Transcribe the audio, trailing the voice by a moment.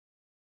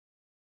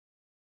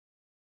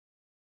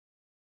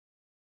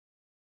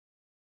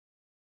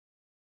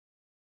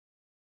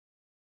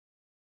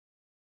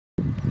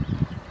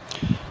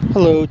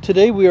Hello,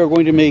 today we are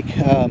going to make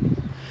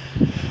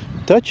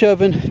Dutch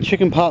oven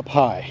chicken pot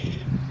pie.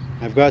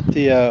 I've got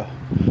the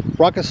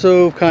rocket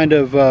stove kind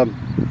of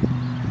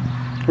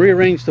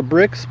rearranged the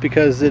bricks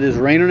because it is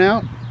raining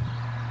out.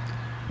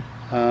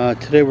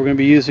 Today we're going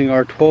to be using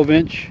our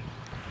 12-inch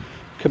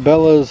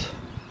Cabela's,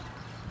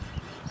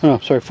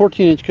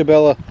 14-inch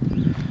Cabela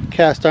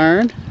cast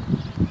iron.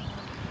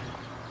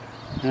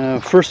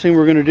 First thing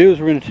we're going to do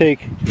is we're going to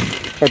take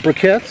our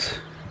briquettes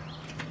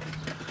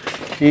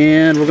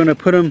and we're going to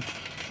put them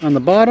on the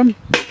bottom.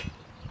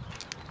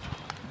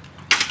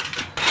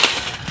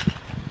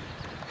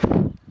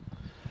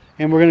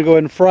 And we're going to go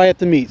ahead and fry up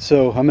the meat.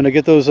 So I'm going to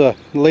get those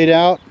laid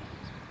out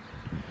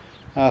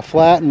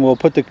flat, and we'll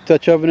put the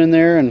Dutch oven in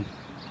there, and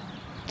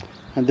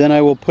then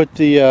I will put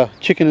the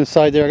chicken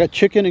inside there. I got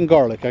chicken and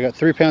garlic. I got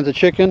 3 pounds of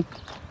chicken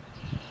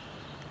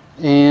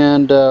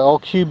and all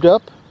cubed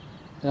up.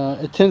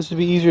 It tends to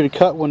be easier to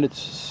cut when it's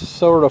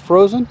sort of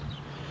frozen.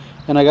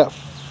 And I got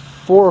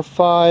 4 or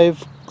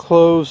 5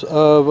 cloves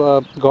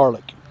of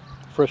garlic,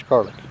 fresh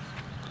garlic.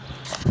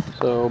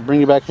 So I'll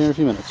bring you back here in a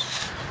few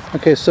minutes.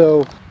 Okay,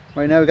 so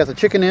right now we got the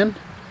chicken in.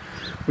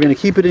 We're going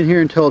to keep it in here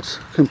until it's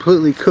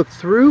completely cooked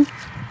through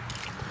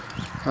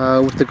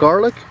with the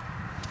garlic,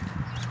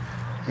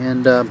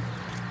 and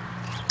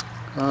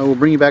we'll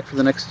bring you back for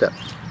the next step.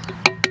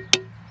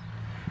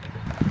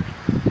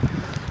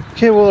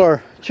 Okay, well,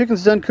 our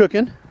chicken's done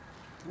cooking.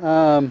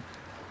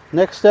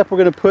 Next step, we're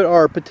going to put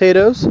our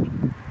potatoes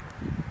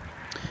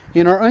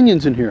and our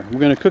onions in here.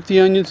 We're going to cook the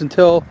onions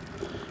until,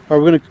 or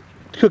we're going to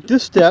cook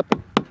this step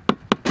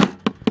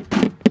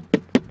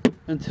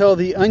until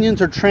the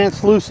onions are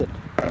translucent.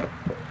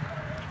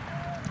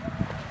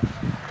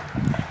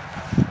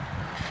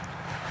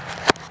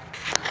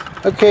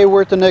 Okay,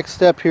 we're at the next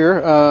step here.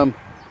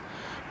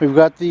 We've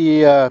got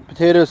the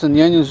potatoes and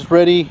the onions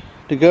ready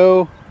to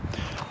go.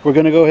 We're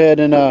going to go ahead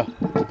and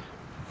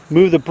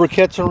move the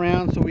briquettes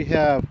around so we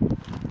have,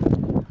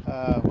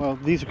 well,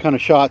 these are kind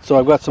of shot, so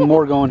I've got some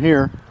more going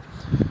here.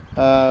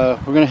 We're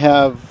going to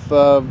have,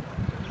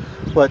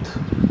 what,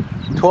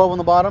 12 on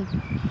the bottom?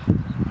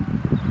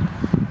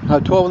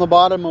 12 on the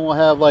bottom, and we'll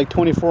have like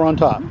 24 on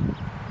top.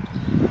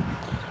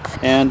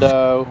 And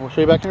we'll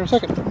show you back here in a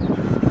second.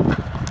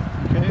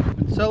 Okay,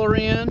 put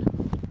celery in.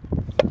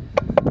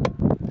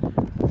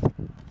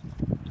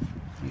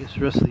 I guess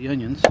the rest of the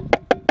onions.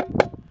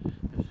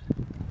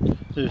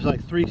 There's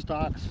like 3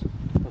 stalks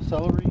of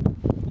celery.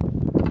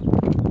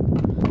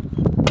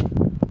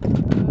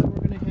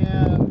 We're going to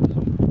have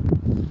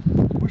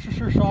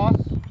Worcestershire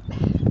sauce,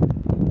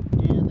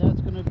 and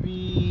that's going to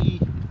be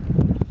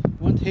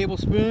 1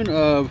 tablespoon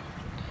of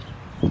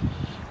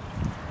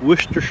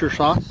Worcestershire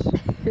sauce. I'm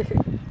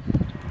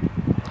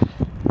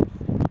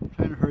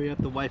trying to hurry up.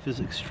 The wife is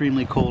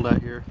extremely cold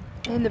out here.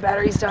 And the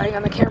battery's dying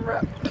on the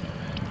camera.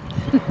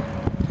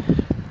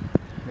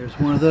 There's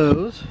one of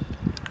those.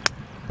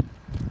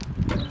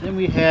 Then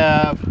we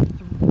have,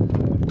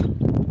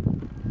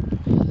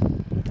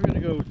 we're going to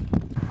go,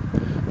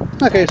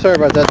 okay, sorry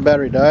about that, the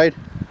battery died.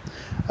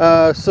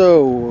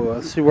 So,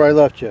 let's see where I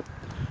left you.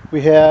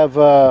 We have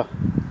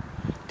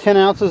 10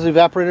 ounces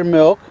evaporated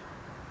milk,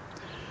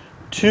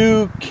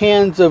 2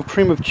 cans of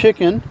cream of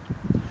chicken.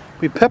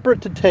 We pepper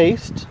it to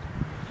taste.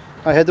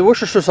 I had the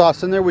Worcestershire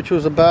sauce in there, which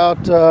was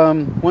about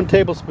 1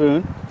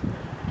 tablespoon.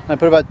 I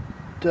put about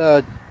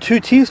 2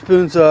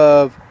 teaspoons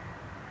of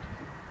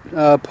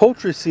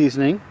poultry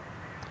seasoning.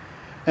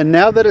 And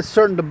now that it's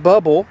starting to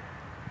bubble,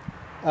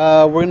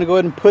 we're going to go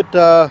ahead and put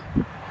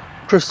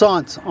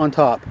croissants on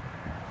top.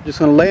 Just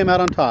going to lay them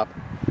out on top.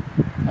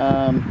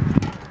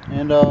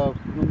 And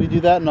let me do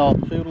that, and I'll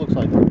show you what it looks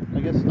like. I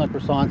guess it's not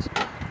croissants,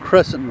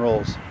 crescent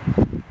rolls.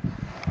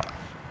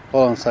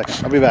 Hold on a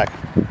second, I'll be back.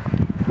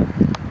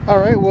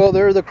 Alright, well,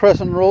 there are the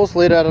crescent rolls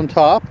laid out on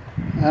top.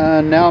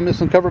 And now I'm just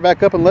going to cover it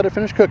back up and let it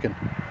finish cooking.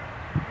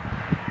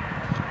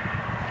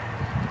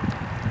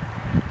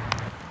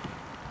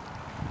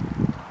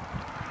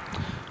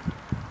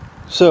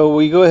 So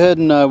we go ahead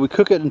and we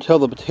cook it until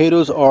the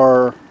potatoes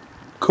are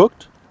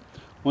cooked.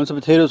 Once the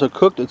potatoes are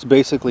cooked, it's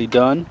basically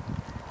done.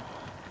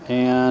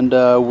 And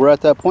we're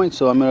at that point,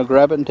 so I'm going to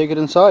grab it and take it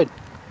inside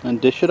and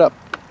dish it up.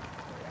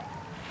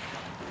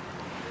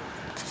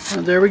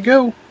 And there we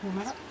go.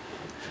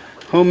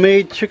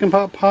 Homemade chicken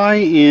pot pie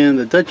in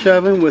the Dutch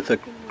oven with a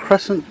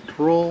crescent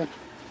roll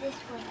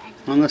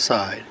on the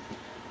side.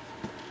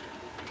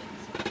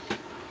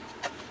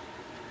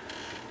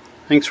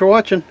 Thanks for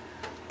watching.